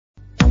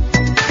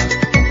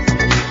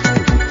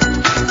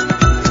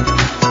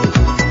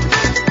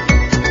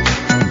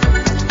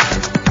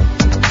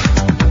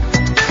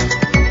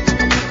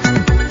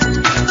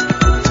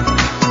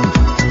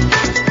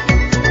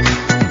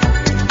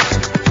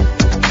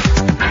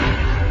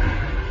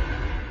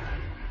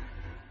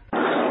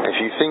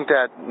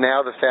that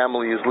now the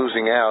family is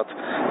losing out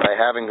by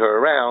having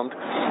her around.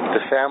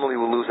 The family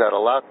will lose out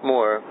a lot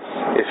more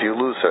if you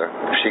lose her.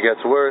 If she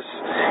gets worse,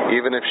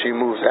 even if she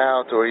moves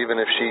out, or even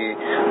if she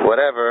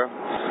whatever,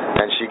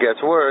 and she gets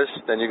worse,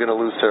 then you're going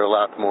to lose her a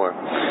lot more.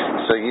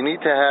 So you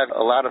need to have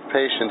a lot of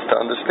patience to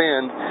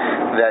understand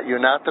that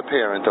you're not the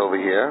parent over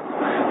here,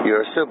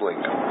 you're a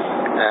sibling.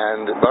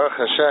 And Baruch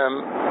Hashem,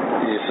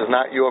 this is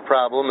not your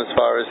problem as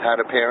far as how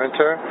to parent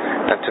her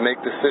and to make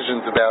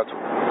decisions about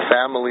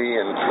family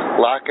and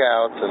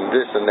lockouts and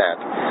this and that.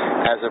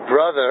 As a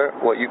brother,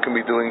 what you can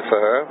be doing for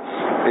her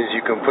is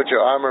you can put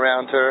your arm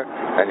around her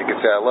and you can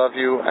say, I love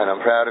you and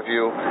I'm proud of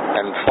you,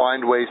 and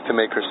find ways to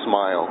make her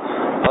smile.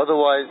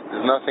 Otherwise,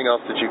 there's nothing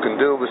else that you can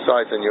do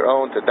besides on your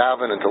own to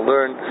daven and to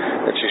learn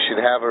that she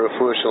should have a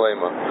refuah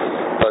shalema.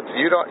 But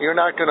you're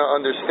not going to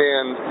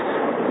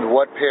understand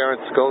what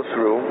parents go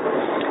through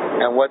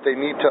and what they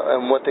need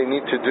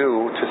to do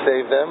to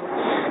save them,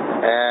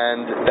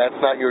 and that's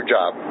not your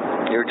job.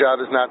 Your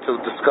job is not to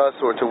discuss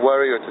or to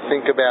worry or to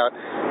think about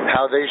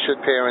how they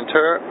should parent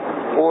her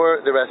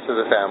or the rest of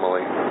the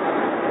family.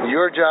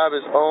 Your job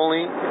is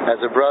only, as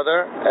a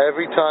brother,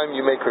 every time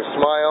you make her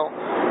smile,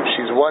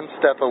 she's one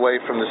step away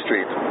from the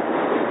street.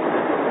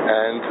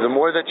 And the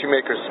more that you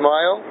make her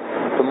smile,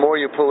 the more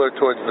you pull her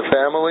towards the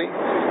family.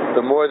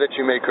 The more that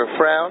you make her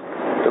frown,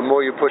 the more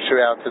you push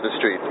her out to the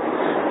street.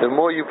 The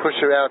more you push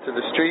her out to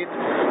the street,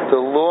 the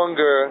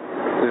longer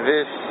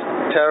this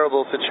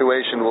terrible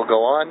situation will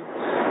go on,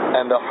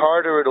 and the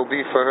harder it'll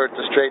be for her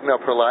to straighten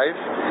up her life,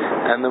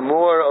 and the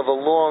more of a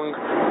long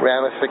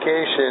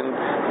ramification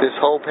this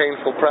whole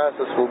painful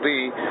process will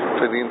be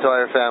for the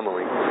entire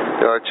family.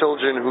 There are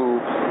children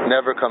who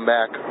never come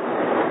back.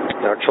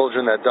 There are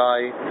children that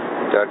die.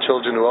 There are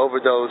children who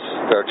overdose.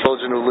 There are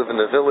children who live in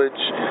the village.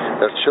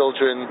 There are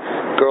children,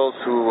 girls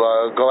who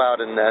go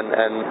out and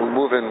who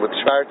move in with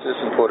Schwarzes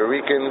and Puerto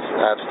Ricans.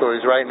 I have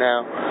stories right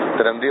now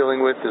that I'm dealing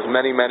with. There's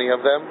many, many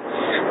of them.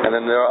 And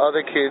then there are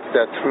other kids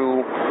that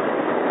through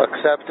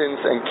acceptance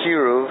and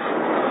kiruv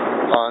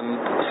on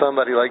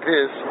somebody like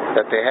this,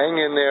 that they hang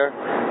in there,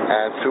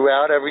 and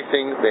throughout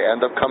everything they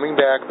end up coming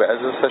back,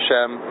 be'ezus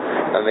Hashem,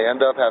 and they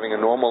end up having a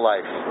normal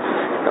life.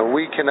 And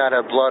we cannot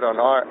have blood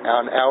on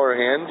our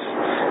hands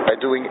by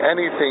doing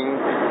anything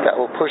that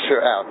will push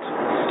her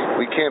out.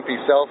 We can't be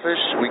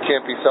selfish. We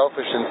can't be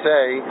selfish and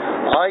say,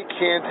 I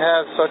can't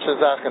have such a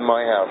zach in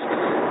my house.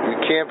 You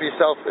can't be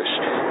selfish.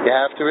 You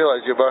have to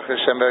realize you're Baruch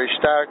Hashem very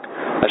stark.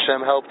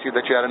 Hashem helped you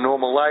that you had a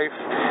normal life.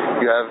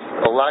 You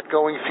have a lot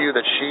going for you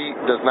that she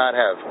does not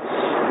have.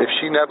 If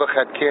she never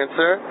had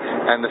cancer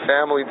and the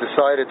family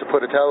decided to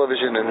put a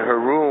television in her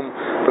room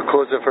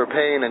because of her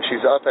pain and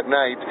she's up at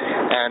night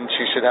and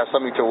she should have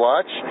something to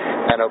watch,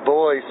 and a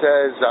boy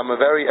says, I'm a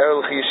very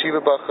ehrlich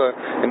yeshiva bacher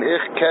and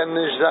ich ken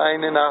nicht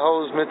sein in a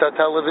house mit a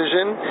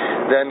television,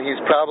 then he's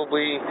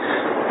probably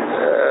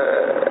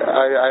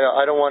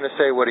I don't want to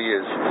say what he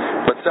is,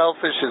 but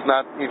selfish is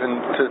not even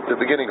to the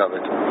beginning of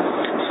it.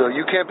 So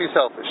you can't be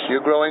selfish.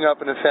 You're growing up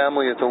in a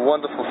family. It's a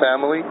wonderful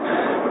family.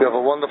 You have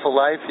a wonderful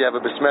life. You have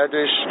a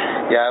besmedish.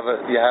 You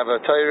have a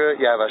Torah.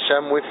 You have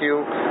Hashem with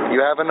you.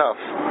 You have enough.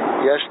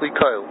 Yesh li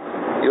koil.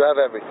 You have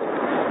everything.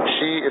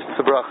 She is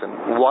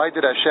tzibrochen. Why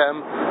did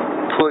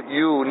Hashem put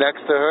you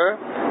next to her?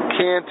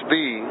 Can't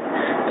be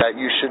that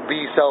you should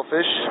be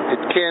selfish.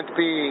 It can't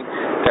be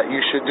that you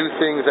should do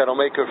things that'll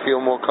make her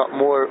feel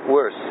more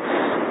worse.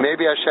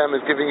 Maybe Hashem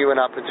is giving you an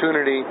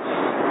opportunity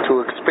to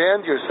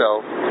expand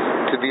yourself,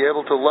 to be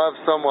able to love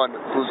someone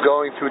who's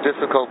going through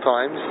difficult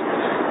times,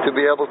 to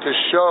be able to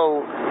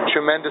show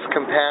tremendous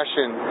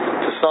compassion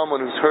to someone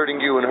who's hurting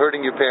you and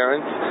hurting your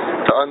parents,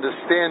 to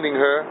understanding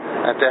her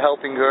and to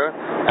helping her,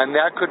 and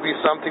that could be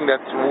something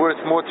that's worth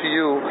more to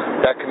you,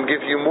 that can give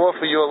you more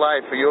for your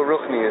life, for your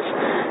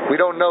ruchnius. We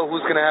don't know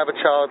who's going to have a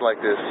child like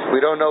this. We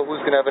don't know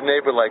who's going to have a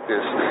neighbor like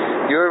this.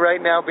 You're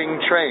right now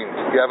being trained.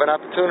 You have an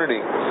opportunity.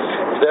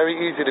 It's very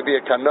easy to be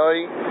a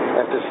kanoi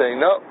and to say,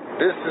 no,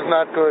 this is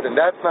not good and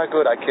that's not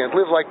good. I can't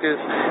live like this.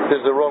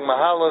 There's the wrong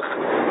mahalach.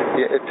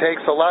 It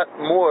takes a lot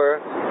more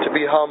to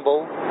be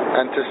humble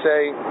and to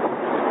say,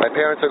 my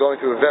parents are going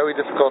through a very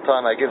difficult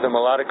time. I give them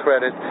a lot of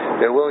credit.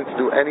 They're willing to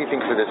do anything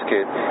for this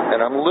kid.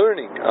 And I'm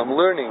learning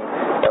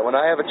that when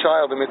I have a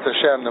child in Mitzvah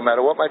Hashem, no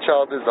matter what my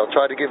child is, I'll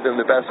try to give them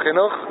the best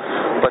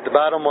chinuch. But the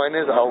bottom line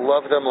is, I'll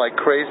love them like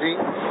crazy.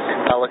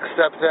 I'll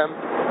accept them.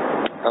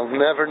 I'll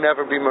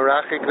never be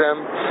merachik them.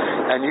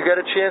 And you get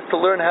a chance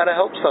to learn how to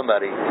help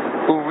somebody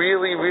who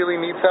really, really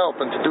needs help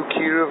and to do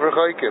kiruv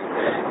rechoikim.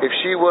 If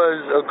she was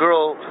a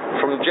girl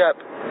from Jep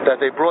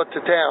that they brought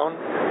to town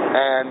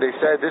and they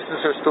said, this is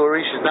her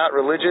story, she's not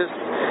religious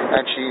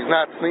and she's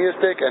not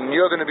sneistic and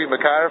you're going to be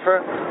makar of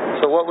her,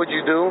 so what would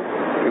you do?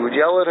 You would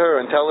yell at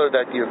her and tell her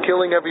that you're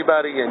killing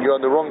everybody and you're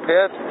on the wrong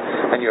path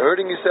and you're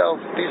hurting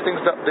yourself. These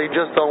things, they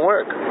just don't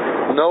work.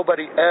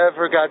 Nobody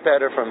ever got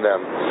better from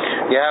them.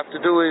 you have to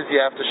do is you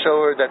have to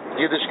show her that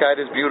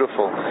Yiddishkeit is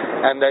beautiful,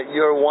 and that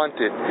you're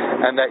wanted,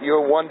 and that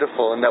you're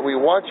wonderful, and that we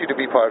want you to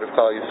be part of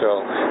Klal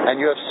Yisrael,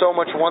 and you have so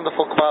much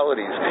wonderful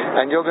qualities,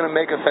 and you're going to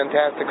make a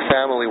fantastic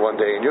family one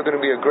day, and you're going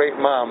to be a great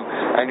mom,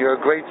 and you're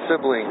a great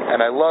sibling,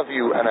 and I love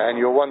you, and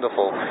you're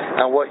wonderful.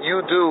 And what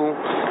you do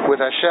with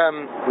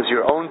Hashem is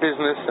your own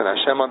business, and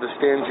Hashem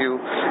understands you,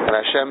 and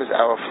Hashem is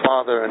our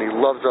Father, and He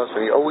loves us,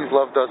 and He always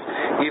loved us.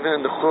 Even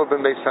in the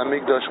Churban Beis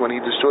Hamikdash, when He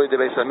destroyed the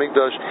Beis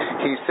Hamikdash,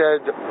 He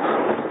said,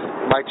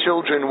 my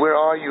children, where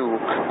are you?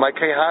 My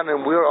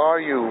Kehanim, where are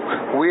you?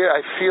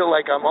 I feel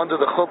like I'm under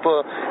the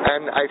chuppah,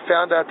 and I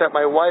found out that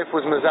my wife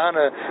was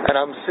Mizana, and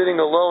I'm sitting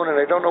alone, and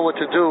I don't know what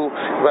to do,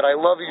 but I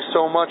love you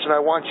so much, and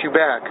I want you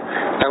back.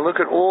 And look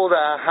at all the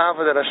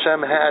ahava that Hashem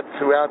had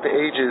throughout the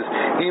ages.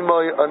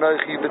 Imoy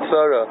anochi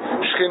b'tzara,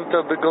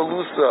 shchinta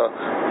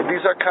b'galusa.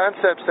 These are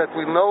concepts that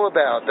we know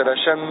about, that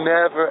Hashem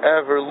never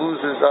ever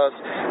loses us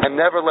and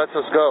never lets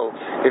us go.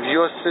 If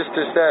your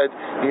sister said,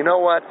 you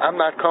know what, I'm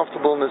not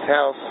comfortable in this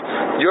house,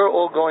 you're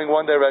all going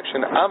one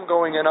direction, I'm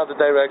going another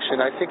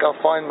direction, I think I'll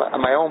find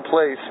my own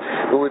place,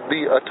 it would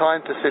be a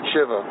time to sit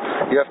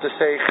shiva. You have to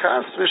say,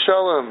 Chas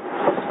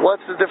v'shalom.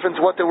 What's the difference?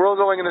 We're all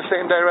going in the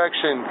same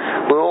direction.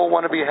 We all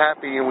want to be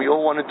happy, and we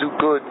all want to do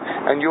good,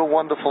 and you're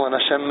wonderful, and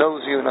Hashem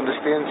knows you and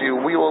understands you.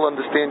 We all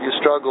understand your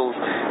struggles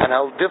and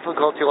how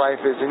difficult your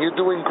life is, and you're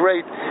doing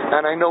great.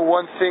 And I know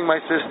one thing,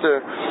 my sister,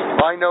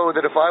 I know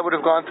that if I would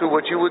have gone through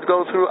what you would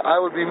go through, I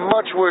would be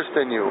much worse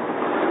than you.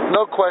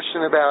 No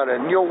question about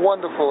it. And you're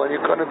wonderful, and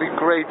you're going to be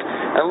great.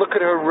 And look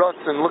at her ruts,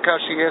 and look how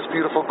she asks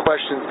beautiful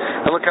questions,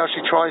 and look how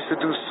she tries to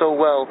do so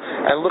well,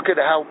 and look at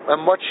how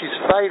much she's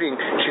fighting.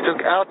 She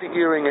took out the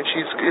earring, and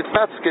it's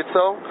not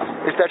schizo,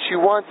 it's that she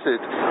wants it.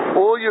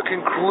 All your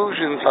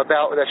conclusions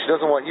about that she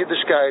doesn't want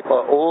Yiddishkeit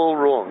are all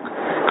wrong,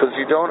 because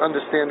you don't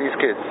understand these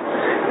kids.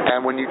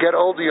 And when you get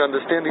older, you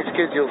understand these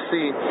kids, you'll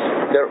see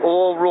they're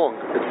all wrong.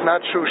 It's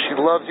not true. She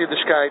loves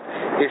Yiddishkeit.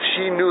 If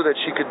she knew that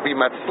she could be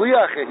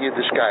matzliach at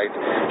Yiddishkeit,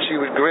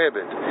 she would grab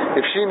it.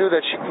 If she knew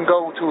that she can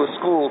go to a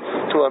school,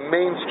 to a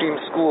mainstream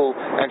school,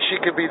 and she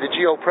could be the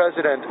GO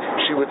president,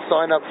 she would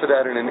sign up for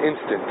that in an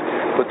instant.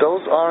 But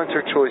those aren't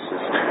her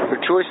choices. Her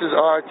choices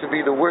are to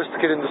be the worst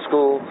kid in the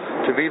school,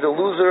 to be the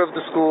loser of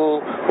the school,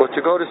 or to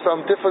go to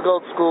some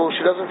difficult school.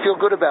 She doesn't feel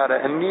good about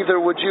it, and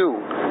neither would you.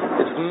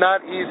 It's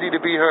not easy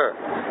to be her.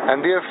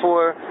 And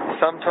therefore,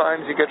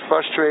 sometimes you get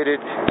frustrated,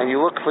 and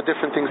you look for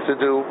different things to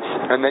do,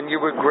 and then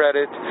you regret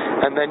it,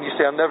 and then you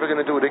say, I'm never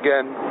going to do it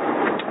again.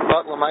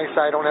 But Lamaisa,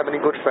 I don't have any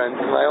good friends,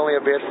 and I only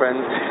have bad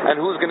friends, and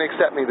who's going to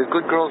accept me? The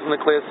good girls in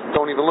the class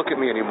don't even look at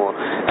me anymore,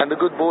 and the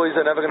good boys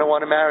are never going to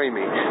want to marry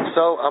me.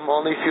 So I'm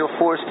only feel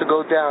forced to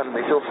go down, and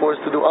they feel forced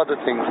to do other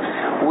things.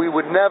 We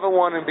would never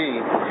want to be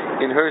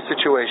in her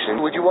situation.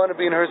 Would you want to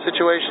be in her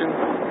situation?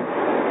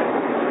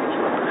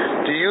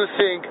 Do you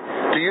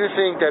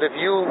think that if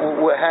you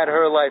had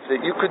her life,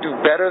 that you could do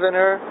better than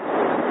her?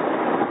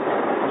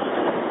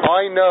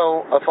 I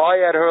know if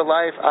I had her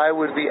life, I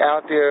would be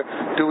out there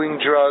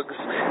doing drugs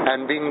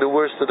and being the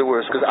worst of the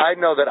worst, because I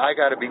know that I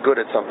got to be good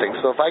at something.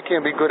 So if I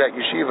can't be good at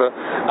yeshiva,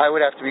 I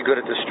would have to be good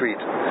at the street.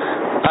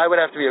 I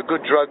would have to be a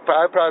good drug.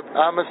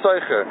 I'm a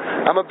soicher.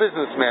 I'm a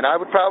businessman. I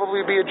would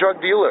probably be a drug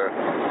dealer.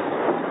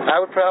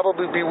 I would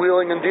probably be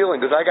wheeling and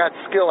dealing, because I got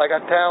skill, I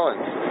got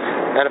talent.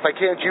 And if I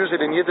can't use it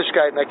in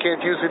Yiddishkeit, and I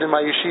can't use it in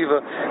my yeshiva,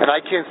 and I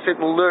can't sit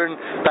and learn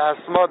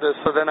Ba'asmada,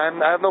 so then I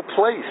have no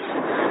place.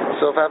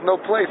 So if I have no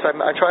place,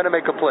 I try to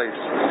make a place.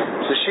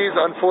 So she's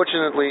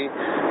unfortunately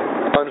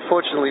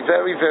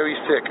very, very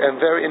sick and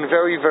in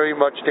very, very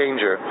much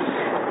danger.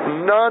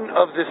 None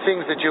of the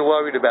things that you're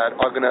worried about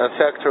are going to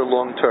affect her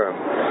long term.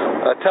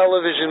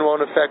 Television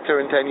won't affect her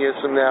in 10 years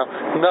from now.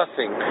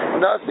 Nothing.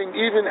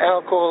 Even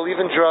alcohol,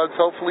 even drugs.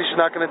 Hopefully she's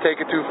not going to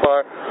take it too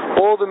far.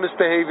 All the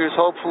misbehaviors,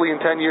 hopefully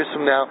in 10 years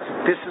from now,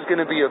 this is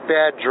going to be a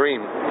bad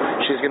dream.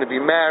 She's going to be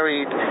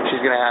married.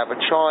 She's going to have a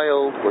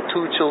child or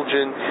 2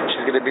 children.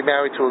 She's going to be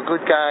married to a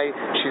good guy.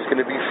 She's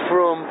going to be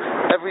frum.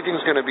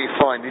 Everything's going to be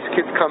fine. These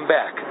kids come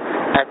back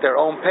at their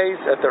own pace,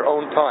 at their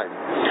own time.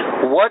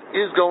 What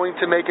is going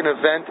to make an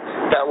event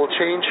that will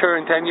change her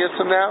in 10 years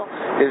from now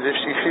is if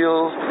she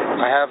feels,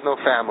 I have no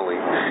family.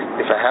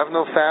 If I have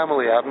no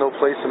family, I have no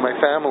place in my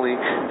family,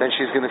 then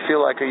she's going to feel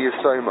like a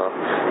Yesoma.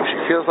 If she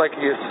feels like a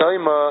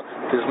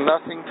Yesoma, there's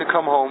nothing to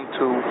come home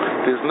to,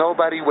 there's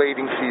nobody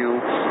waiting for you,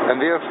 and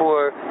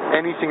therefore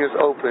anything is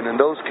open, and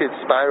those kids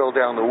spiral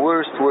down the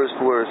worst.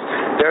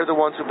 They're the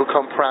ones who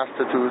become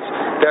prostitutes.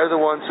 They're the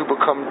ones who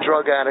become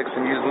drug addicts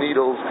and use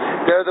needles.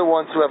 They're the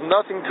ones who have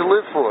nothing to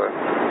live for.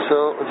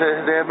 So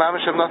they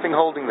mamish have nothing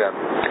holding them.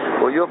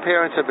 What your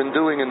parents have been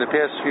doing in the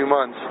past few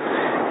months,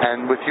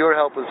 and with your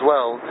help as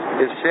well,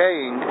 is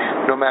saying,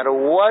 no matter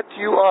what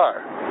you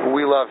are,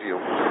 we love you.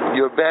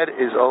 Your bed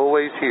is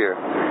always here.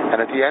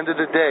 And at the end of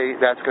the day,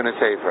 that's going to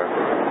save her.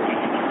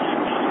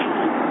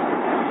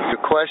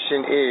 The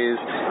question is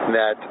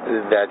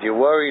that you're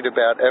worried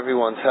about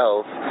everyone's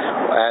health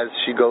as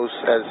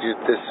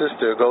the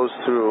sister goes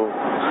through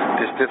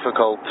this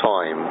difficult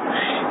time.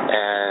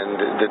 And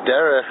the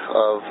derech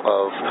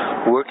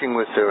of working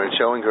with her and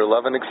showing her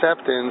love and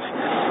acceptance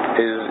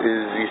is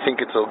you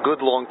think it's a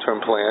good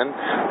long-term plan,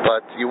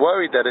 but you're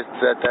worried that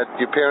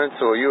your parents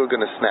or you are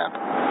going to snap.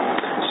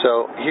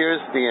 So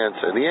here's the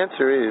answer. The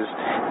answer is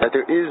that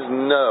there is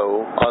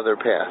no other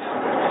path.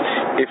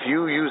 If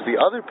you use the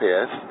other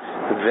path,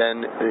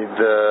 then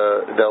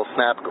they'll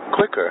snap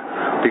quicker,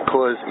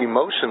 because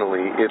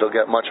emotionally it'll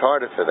get much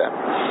harder for them.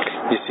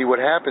 You see, what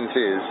happens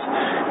is,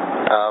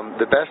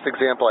 the best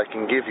example I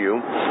can give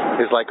you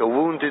is like a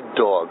wounded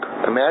dog.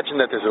 Imagine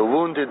that there's a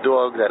wounded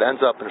dog that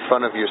ends up in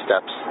front of your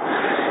steps.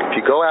 If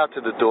you go out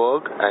to the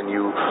dog and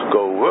you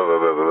go, wah, wah,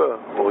 wah,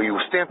 wah, or you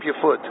stamp your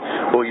foot,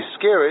 or you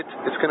scare it,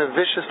 it's going to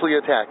viciously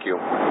attack you.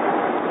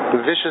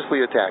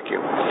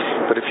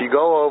 But if you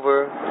go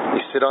over,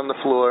 you sit on the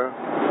floor,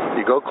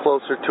 you go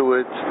closer to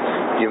it,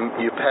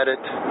 you pet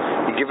it,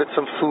 you give it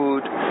some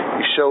food,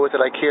 you show it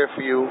that I care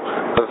for you,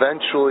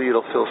 eventually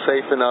it'll feel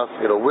safe enough,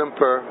 it'll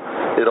whimper,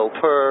 it'll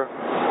purr,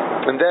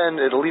 and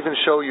then it'll even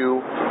show you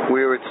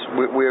where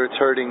it's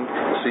hurting,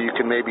 so you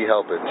can maybe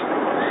help it.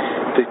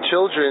 The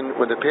children,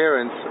 when the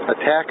parents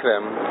attack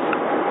them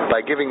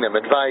by giving them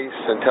advice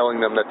and telling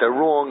them that they're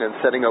wrong and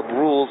setting up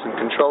rules and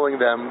controlling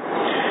them,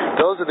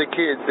 those are the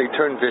kids, they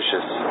turn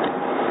vicious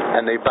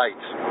and they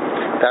bite.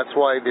 That's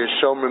why there's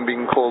shomrim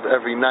being called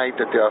every night,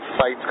 that there are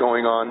fights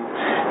going on,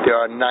 there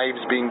are knives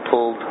being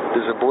pulled.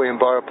 There's a boy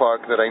in Borough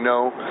Park that I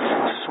know,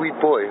 sweet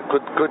boy,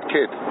 good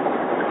kid,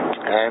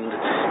 and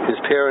his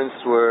parents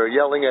were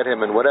yelling at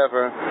him and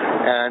whatever,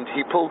 and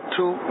he pulled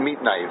 2 meat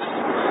knives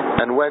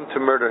and went to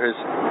murder his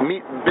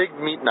big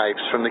meat knives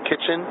from the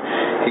kitchen.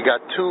 He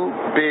got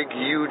 2 big,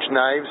 huge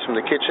knives from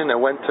the kitchen and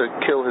went to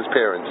kill his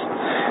parents.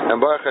 And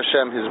Baruch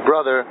Hashem, his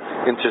brother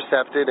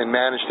intercepted and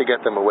managed to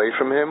get them away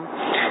from him,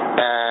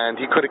 and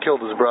he could have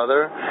killed his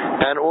brother.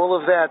 And all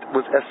of that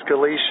was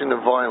escalation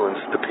of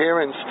violence. The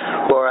parents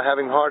who are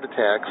having heart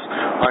attacks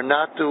are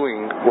not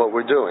doing what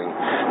we're doing.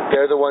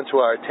 They're the ones who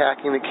are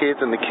attacking the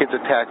kids, and the kids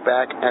attack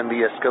back, and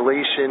the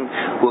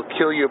escalation will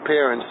kill your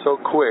parents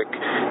so quick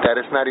that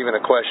it's not even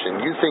a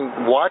question. You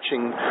think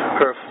watching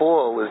her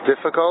fall is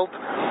difficult?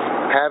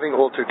 Having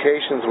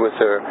altercations with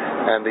her,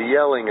 and the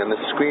yelling and the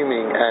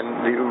screaming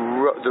and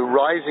the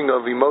rising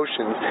of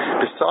emotions,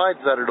 besides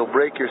that it'll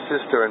break your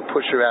sister and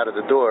push her out of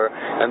the door,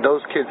 and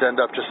those kids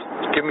end up just,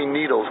 give me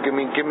needles, give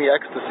me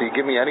ecstasy,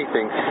 give me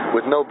anything,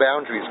 with no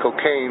boundaries,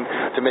 cocaine,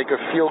 to make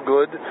her feel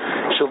good,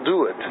 she'll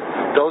do it.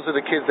 Those are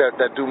the kids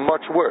that do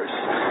much worse.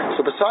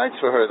 So besides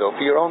for her though,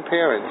 for your own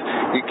parents,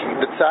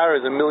 the tsar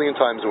is 1,000,000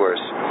 times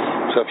worse.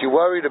 So if you're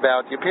worried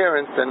about your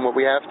parents, then what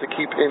we have to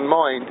keep in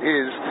mind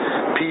is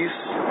peace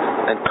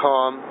and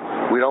calm.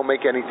 We don't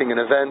make anything an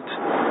event.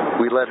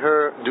 We let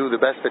her do the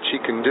best that she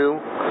can do.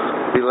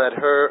 We let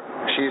her,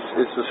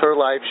 this is her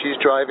life, she's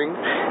driving,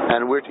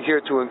 and we're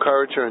here to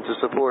encourage her and to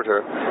support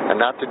her, and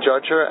not to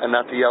judge her and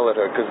not to yell at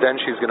her, because then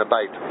she's going to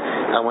bite.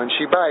 And when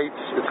she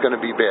bites, it's going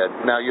to be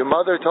bad. Now, your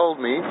mother told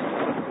me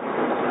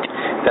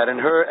that in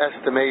her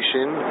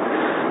estimation,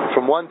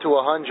 from 1 to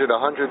 100,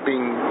 100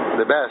 being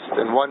the best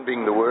and 1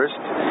 being the worst,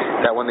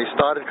 that when they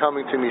started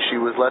coming to me, she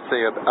was, let's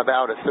say,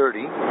 about a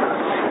 30,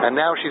 and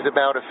now she's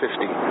about a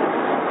 50.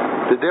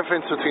 The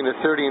difference between a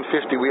 30 and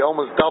 50, we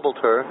almost doubled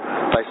her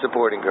by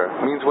supporting her.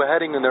 It means we're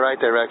heading in the right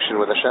direction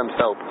with Hashem's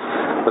help.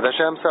 With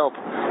Hashem's help,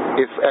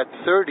 if at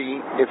 30,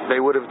 if they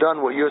would have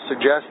done what you're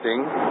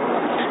suggesting,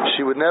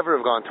 she would never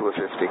have gone to a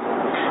 50.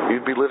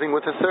 You'd be living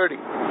with a 30.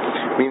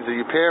 It means that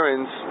your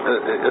parents,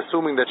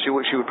 assuming that she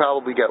would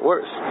probably get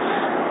worse.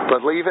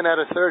 But even at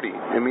a 30,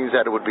 it means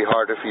that it would be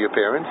harder for your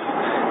parents,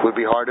 it would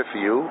be harder for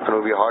you, and it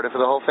would be harder for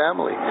the whole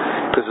family.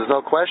 Because there's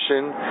no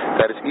question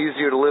that it's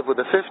easier to live with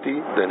a 50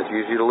 than it's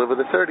easier to live with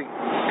a 30.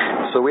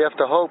 So we have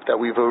to hope that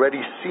we've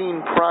already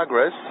seen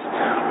progress,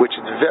 which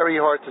is very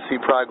hard to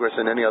see progress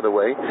in any other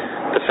way.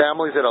 The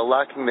families that are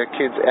locking their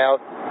kids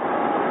out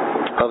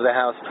of the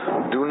house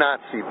do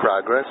not see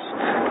progress.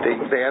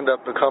 They end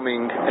up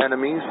becoming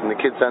enemies, and the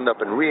kids end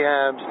up in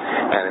rehabs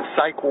and in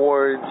psych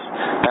wards.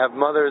 I have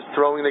mothers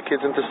throwing their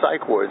kids into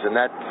psych wards, and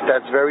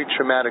that's very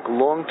traumatic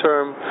long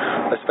term,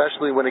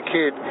 especially when a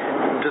kid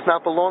does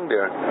not belong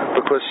there,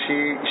 because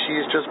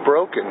she's just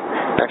broken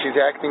and she's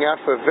acting out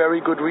for a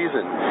very good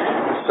reason.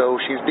 So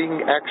she's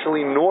being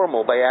actually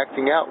normal by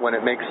acting out when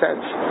it makes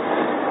sense.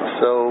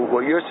 So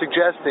what you're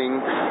suggesting,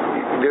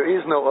 there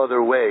is no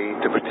other way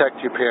to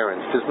protect your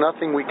parents. There's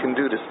nothing we can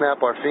do to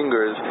snap our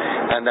fingers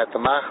and that the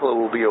machla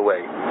will be away.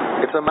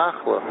 It's a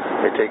machla.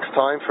 It takes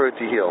time for it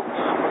to heal.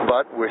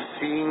 But we're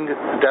seeing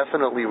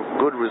definitely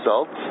good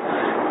results,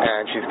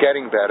 and she's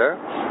getting better,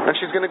 and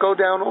she's going to go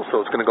down also.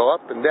 It's going to go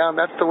up and down.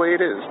 That's the way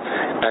it is.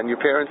 And your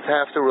parents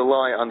have to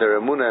rely on their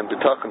emunah and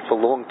bitachon for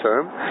long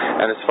term,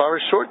 and as far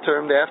as short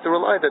term, they have to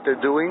rely that they're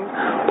doing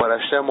what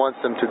Hashem wants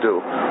them to do,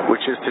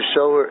 which is to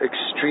show her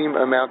extreme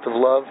amount of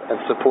love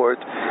and support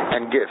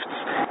and gifts.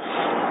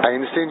 I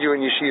understand you're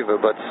in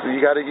yeshiva, but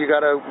you gotta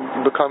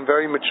become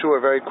very mature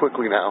very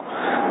quickly now.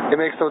 It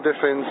makes no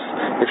difference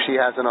if she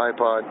has an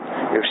iPod,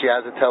 if she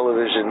has a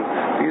television.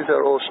 These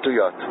are all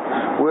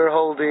shtuyot. We're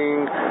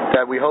holding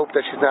that we hope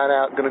that she's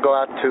not going to to go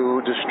out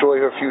to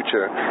destroy her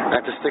future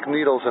and to stick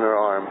needles in her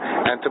arm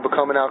and to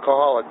become an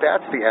alcoholic.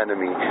 That's the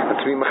enemy. And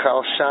to be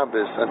Mechal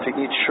Shabbos and to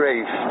eat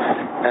shreif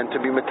and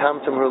to be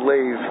metamtem her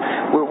lave.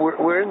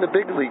 We're in the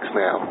big leagues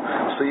now.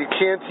 So you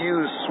can't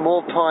use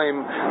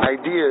small-time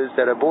ideas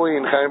that a boy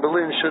in Chaim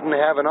Berlin shouldn't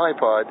have an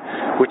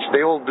iPod, which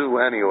they all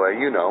do anyway,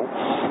 you know.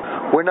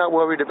 We're not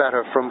worried about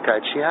her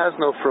frumkeit. She has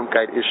no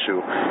frumkeit issue.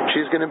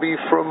 She's going to be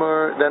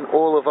frummer than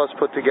all of us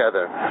put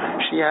together.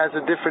 She has a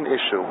different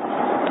issue.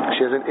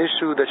 She has an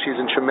issue that she's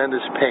in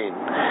tremendous pain.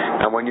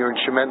 And when you're in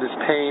tremendous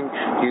pain,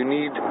 you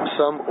need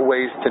some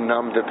ways to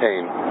numb the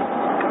pain.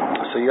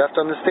 So you have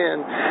to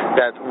understand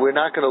that we're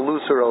not going to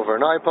lose her over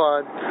an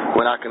iPod.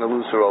 We're not going to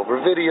lose her over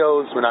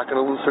videos. We're not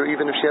going to lose her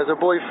even if she has a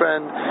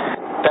boyfriend.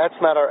 That's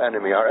not our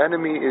enemy. Our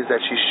enemy is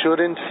that she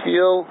shouldn't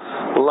feel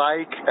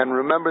like, and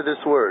remember this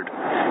word,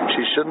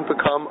 she shouldn't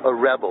become a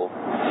rebel.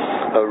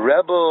 A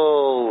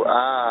rebel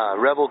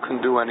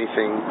can do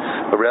anything.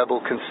 A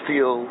rebel can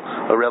steal.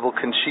 A rebel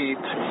can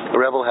cheat. A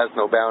rebel has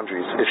no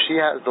boundaries. If she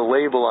has the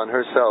label on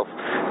herself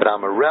that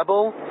I'm a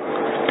rebel,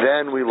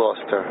 then we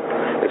lost her.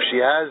 If she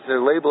has the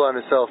label on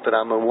herself that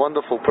I'm a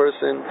wonderful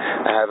person,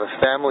 I have a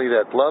family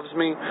that loves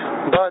me,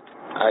 but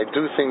I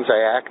do things,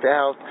 I act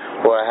out,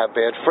 or I have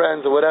bad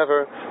friends or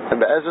whatever, and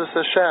Be'ezus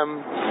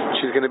Hashem,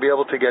 she's going to be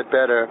able to get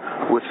better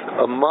with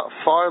a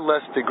far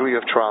less degree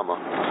of trauma.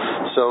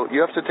 So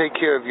you have to take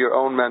care of your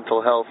own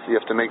mental health. You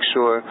have to make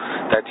sure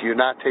that you're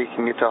not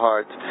taking it to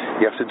heart.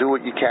 You have to do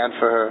what you can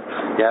for her.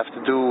 You have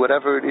to do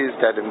whatever it is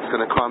that is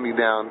going to calm you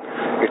down.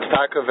 It's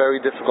very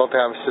difficult to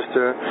have a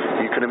sister.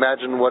 You can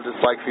imagine what it's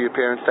like for your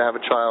parents to have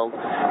a child.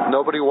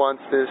 Nobody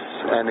wants this,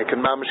 and it can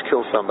mamish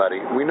kill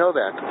somebody. We know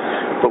that.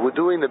 But we're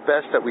doing the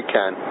best that we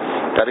can.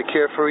 Got to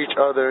care for each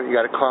other. You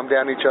got to calm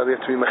down each other. You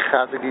have to be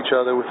mechazik each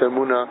other with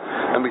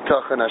emunah and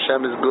bitachon.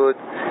 Hashem is good,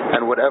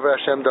 and whatever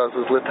Hashem does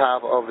is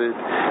litav of it.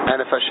 And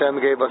if Hashem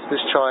gave us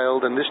this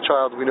child, and this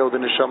child, we know the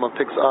neshama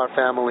picks our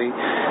family.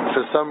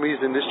 For some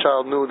reason, this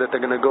child knew that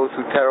they're going to go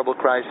through terrible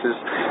crisis,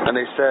 and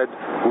they said,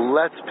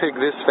 let's pick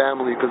this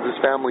family because this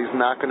family is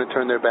not going to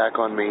turn their back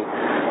on me.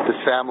 This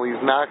family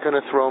is not going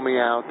to throw me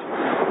out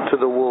to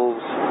the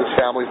wolves. This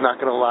family is not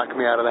going to lock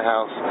me out of the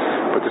house.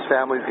 But this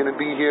family is going to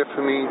be here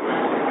for me,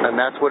 and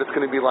that's what it's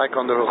going to be like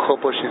on the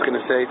Chuppah. She's going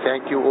to say,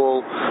 thank you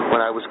all.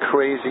 When I was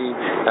crazy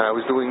and I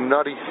was doing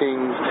nutty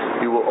things,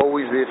 you were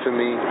always there for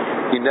me.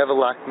 You never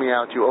locked me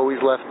out. You always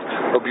left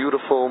a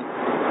beautiful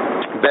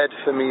bed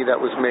for me that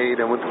was made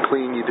and was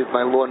clean. You did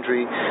my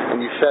laundry and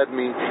you fed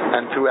me,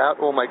 and throughout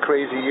all my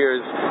crazy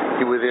years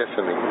you were there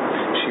for me.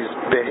 She's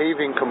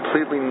behaving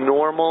completely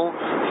normal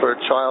for a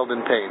child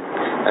in pain,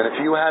 and if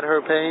you had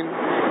her pain,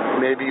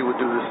 maybe you would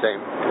do the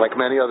same, like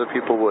many other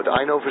people would.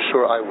 I know for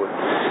sure I would.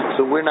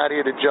 So we're not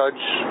here to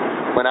judge.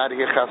 We're not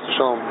here, chas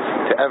v'shalom,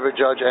 to ever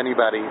judge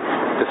anybody.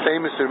 The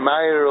famous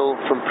Mayerl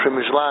from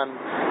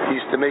Primizlan,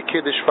 he used to make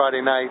Kiddush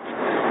Friday night,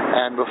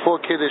 and before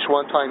Kiddush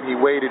one time he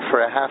waited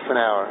for a half an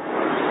hour.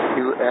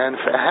 And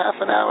for a half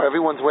an hour,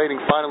 everyone's waiting.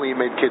 Finally he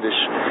made Kiddush.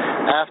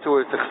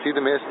 Afterwards, the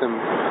Chassidim asked him,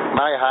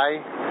 Mai hai,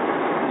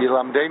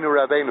 Yilamdeinu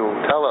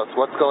Rabbeinu, tell us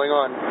what's going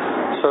on.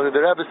 So the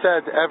Rebbe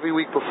said, every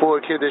week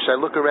before Kiddush, I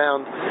look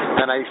around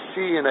and I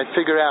see and I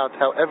figure out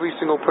how every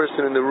single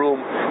person in the room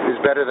is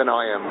better than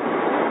I am.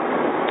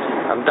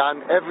 I'm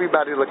done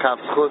everybody l'kav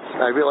schutz.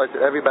 I realize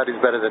that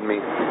everybody's better than me.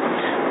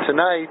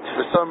 Tonight,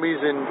 for some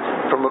reason,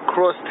 from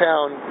across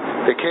town,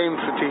 they came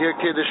to hear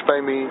Kiddush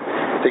by me.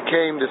 They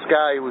came, this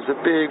guy who was a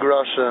big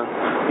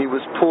Rasha. He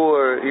was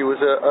poor. He was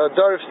a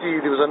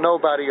darfseed. He was a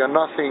nobody, a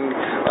nothing,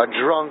 a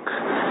drunk.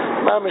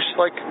 Mamish,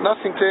 like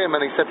nothing to him.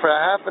 And he said, for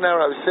a half an hour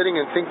I was sitting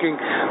and thinking,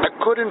 I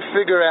couldn't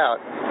figure out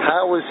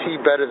how was he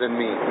better than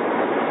me.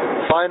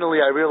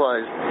 Finally I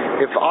realized,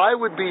 if I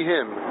would be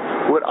him,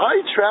 would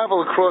I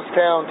travel across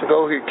town to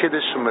go hear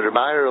Kiddush from the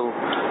Mayerl,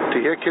 to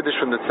hear Kiddush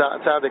from the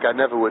Tzaddik? I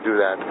never would do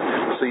that.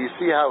 So you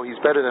see how he's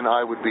better than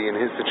I would be in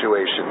his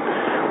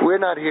situation.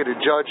 We're not here to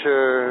judge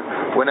her.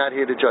 We're not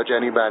here to judge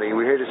anybody.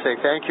 We're here to say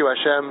thank you,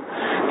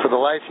 Hashem, for the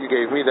life you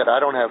gave me, that I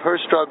don't have her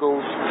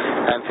struggles,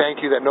 and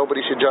thank you that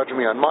nobody should judge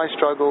me on my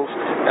struggles.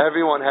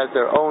 Everyone has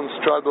their own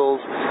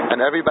struggles,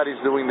 and everybody's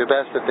doing the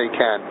best that they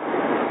can.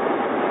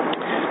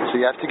 So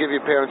you have to give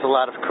your parents a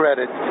lot of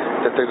credit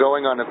that they're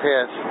going on a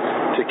path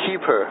to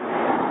keep her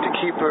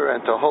and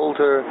to hold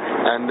her,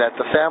 and that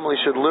the family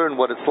should learn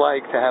what it's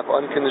like to have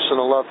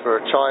unconditional love for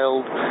a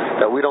child,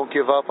 that we don't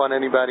give up on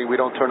anybody, we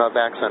don't turn our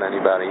backs on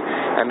anybody.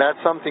 And that's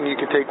something you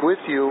can take with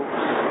you.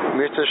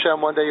 Mirza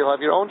Hashem, one day you'll have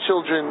your own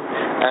children,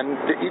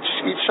 and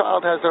each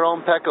child has their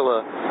own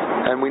pekala,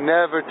 and we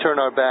never turn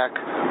our back.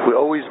 We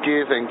always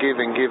give and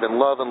give and give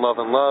and love and love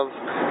and love,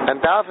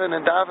 and daven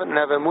and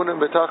have emunah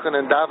and betachon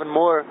and daven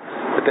more,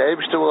 that the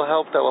Eibishter will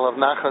help, that will have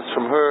nachas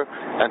from her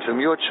and from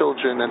your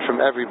children and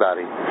from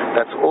everybody.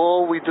 That's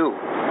all we do.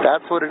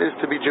 That's what it is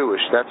to be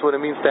Jewish. That's what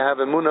it means to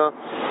have emunah.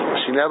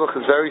 Shinebuch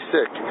is very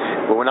sick,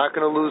 but we're not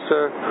going to lose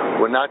her.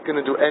 We're not going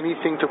to do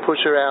anything to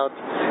push her out.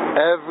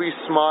 Every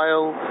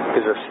smile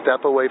is a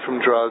step away from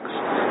drugs.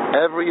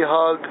 Every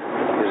hug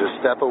is a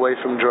step away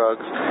from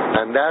drugs.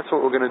 And that's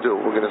what we're going to do.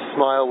 We're going to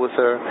smile with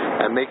her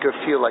and make her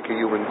feel like a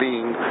human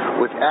being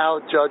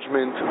without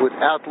judgment,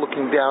 without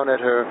looking down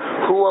at her.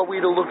 Who are we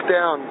to look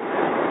down?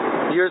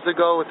 Years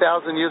ago,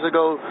 1,000 years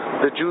ago,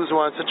 the Jews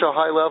were on such a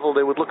high level,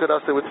 they would look at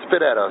us, they would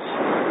spit at us.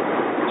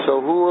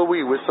 So who are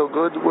we? We're so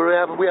good.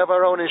 We have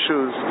our own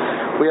issues.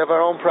 We have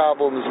our own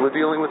problems. We're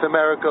dealing with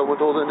America, with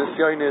all the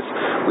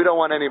nisyonis. We don't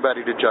want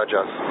anybody to judge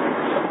us.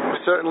 We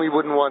certainly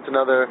wouldn't want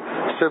another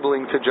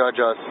sibling to judge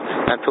us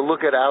and to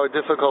look at our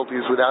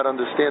difficulties without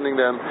understanding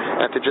them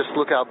and to just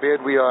look how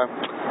bad we are.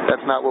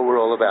 That's not what we're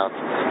all about.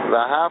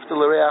 V'ahavta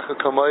l'reacha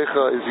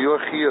kamoicha is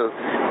your chiyuv.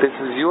 This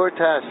is your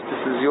test.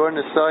 This is your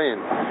nisayon.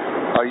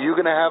 Are you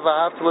going to have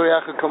v'ahavta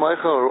l'reacha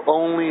kamoicha, or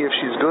only if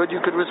she's good you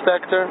could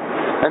respect her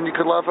and you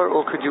could love her,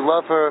 or could you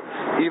love her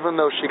even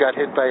though she got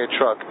hit by a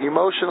truck?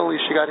 Emotionally,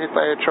 she got hit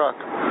by a truck.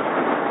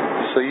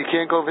 So you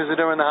can't go visit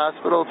her in the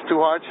hospital? It's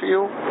too hard for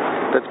you?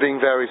 That's being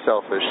very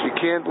selfish. You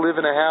can't live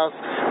in a house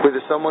where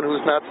there's someone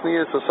who's not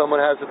sneer, so someone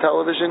has a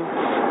television?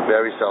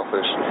 Very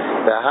selfish.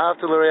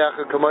 V'ahavta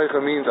l'reacha kamoicha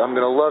means I'm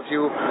going to love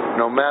you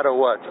no matter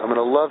what. I'm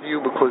going to love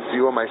you because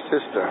you're my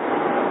sister.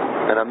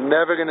 And I'm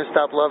never going to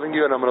stop loving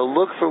you, and I'm going to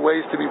look for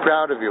ways to be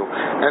proud of you.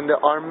 And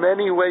there are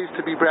many ways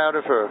to be proud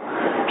of her.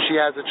 She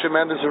has a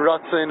tremendous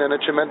ratzon and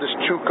a tremendous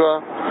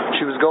chukah.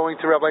 She was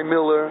going to Rabbi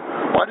Miller.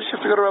 Why does she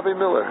have to go to Rabbi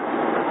Miller?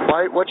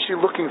 What's she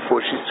looking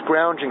for? She's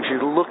scrounging. She's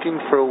looking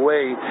for a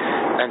way,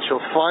 and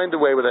she'll find a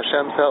way with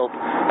Hashem's help,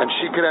 and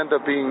she could end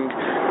up being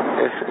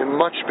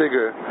much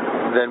bigger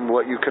than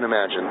what you can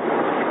imagine.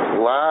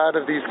 A lot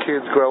of these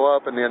kids grow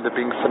up and they end up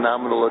being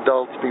phenomenal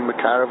adults, being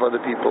makar of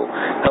other people,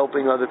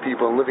 helping other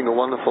people, and living a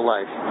wonderful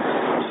life.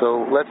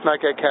 So let's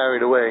not get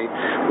carried away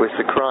with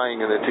the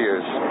crying and the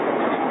tears.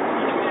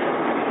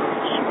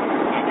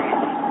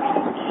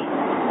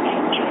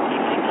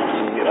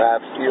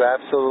 You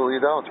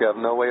absolutely don't. You have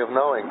no way of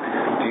knowing.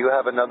 Do you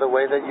have another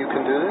way that you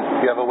can do this? Do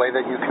you have a way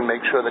that you can make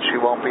sure that she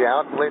won't be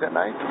out late at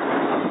night?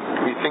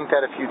 You think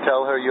that if you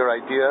tell her your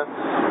idea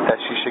that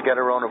she should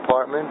get her own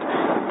apartment,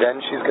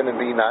 then she's going to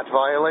be not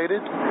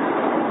violated?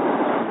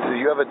 Do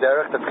you have a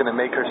derech that's going to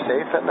make her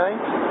safe at night?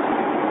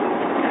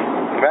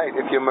 Right.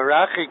 If you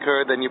merachik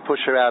her, then you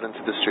push her out into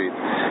the street.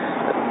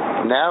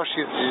 Now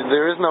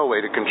there is no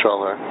way to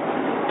control her.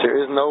 There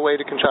is no way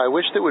to control. I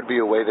wish there would be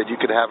a way that you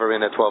could have her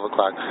in at 12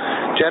 o'clock.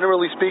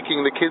 Generally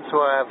speaking, the kids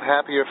who have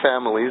happier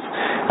families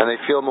and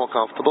they feel more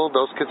comfortable,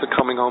 those kids are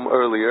coming home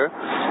earlier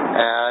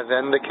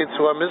than the kids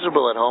who are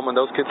miserable at home, and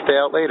those kids stay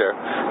out later.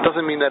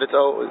 Doesn't mean that it's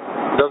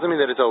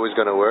always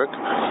going to work.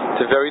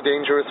 It's a very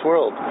dangerous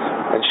world,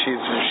 and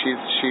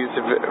she's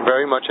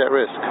very much at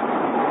risk.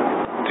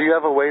 Do you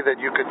have a way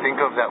that you could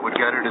think of that would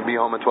get her to be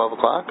home at 12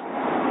 o'clock?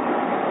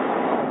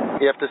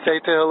 You have to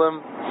say Tehillim.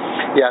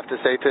 You have to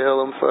say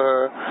Tehillim for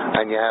her,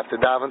 and you have to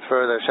daven for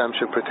her that Hashem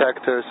should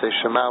protect her. Say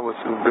Shema with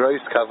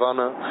gross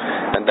kavana,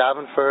 and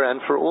daven for her, and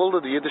for all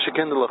of the Yiddish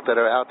kinderluch that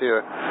are out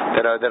there,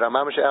 that are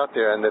mamash out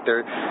there, and that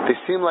they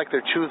seem like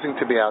they're choosing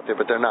to be out there,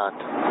 but they're not.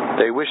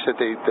 They wish that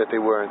they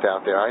weren't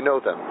out there. I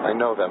know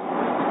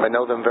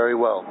them very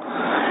well,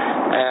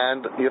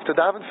 and you have to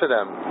daven for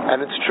them,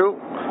 and it's true.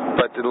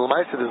 But the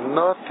Lamaisa, there's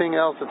nothing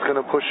else that's going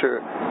to push her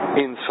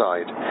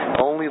inside.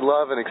 Only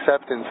love and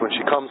acceptance. When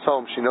she comes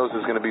home, she knows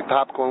there's going to be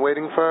popcorn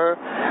waiting for her,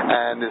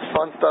 and there's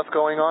fun stuff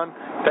going on.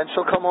 Then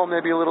she'll come home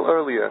maybe a little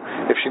earlier.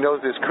 If she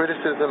knows there's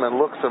criticism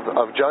and looks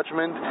of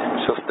judgment,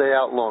 she'll stay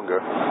out longer.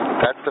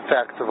 That's the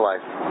facts of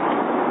life.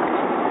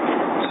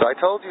 So I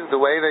told you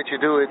the way that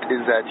you do it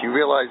is that you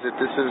realize that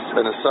this is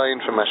an assign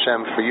from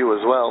Hashem for you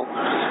as well,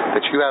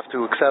 that you have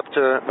to accept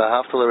her.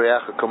 V'ahavta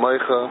l'reacha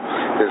kamoicha.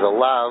 There's a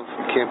lav,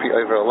 you can't be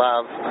over a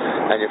lav,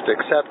 and you have to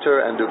accept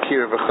her and do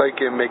kir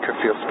v'chaykim, make her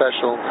feel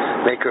special,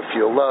 make her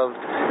feel loved.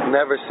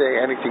 Never say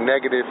anything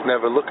negative,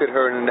 never look at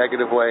her in a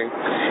negative way.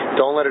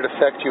 Don't let it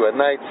affect you at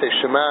night. Say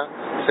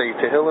Shema, say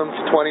Tehillim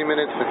for 20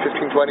 minutes, for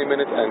 15-20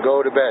 minutes, and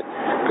go to bed,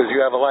 because you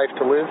have a life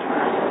to live,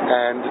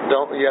 and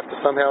you have to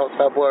somehow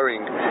stop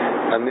worrying.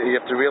 And you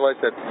have to realize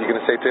that you're going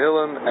to say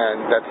Tehillim,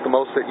 and that's the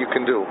most that you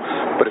can do.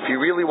 But if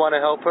you really want to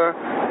help her,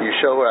 you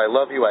show her, I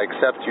love you, I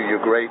accept you,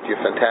 you're great,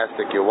 you're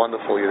fantastic, you're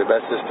wonderful, you're the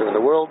best sister in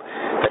the world,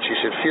 that she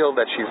should feel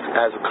that she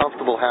has a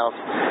comfortable house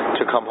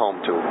to come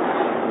home to.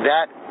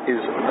 That is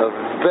a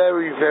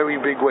very, very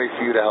big way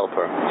for you to help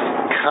her.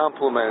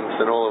 Compliments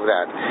and all of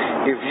that.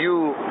 If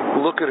you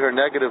look at her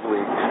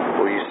negatively,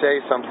 or you say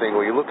something,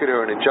 or you look at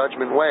her in a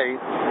judgment way,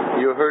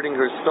 you're hurting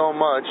her so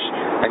much,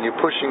 and you're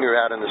pushing her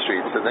out in the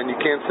streets. And then you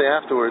can't say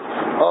afterwards,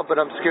 oh, but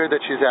I'm scared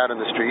that she's out in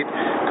the street,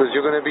 because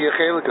you're going to be a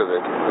chelik of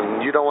it.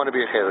 And you don't want to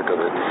be a chelik of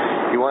it.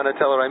 You want to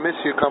tell her, I miss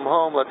you, come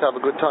home, let's have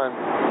a good time.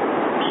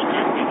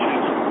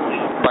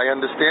 By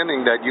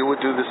understanding that you would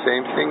do the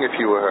same thing if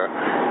you were her.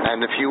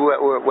 And if you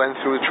went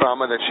through the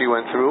trauma that she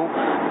went through,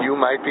 you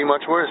might be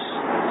much worse.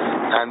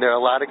 And there are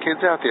a lot of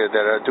kids out there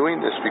that are doing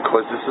this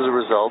because this is a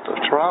result of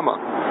trauma.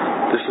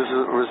 This is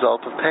a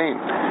result of pain.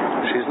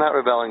 She's not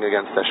rebelling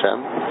against Hashem.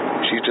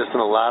 She's just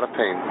in a lot of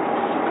pain.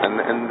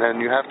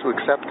 And you have to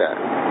accept that.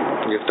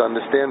 You have to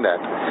understand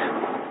that.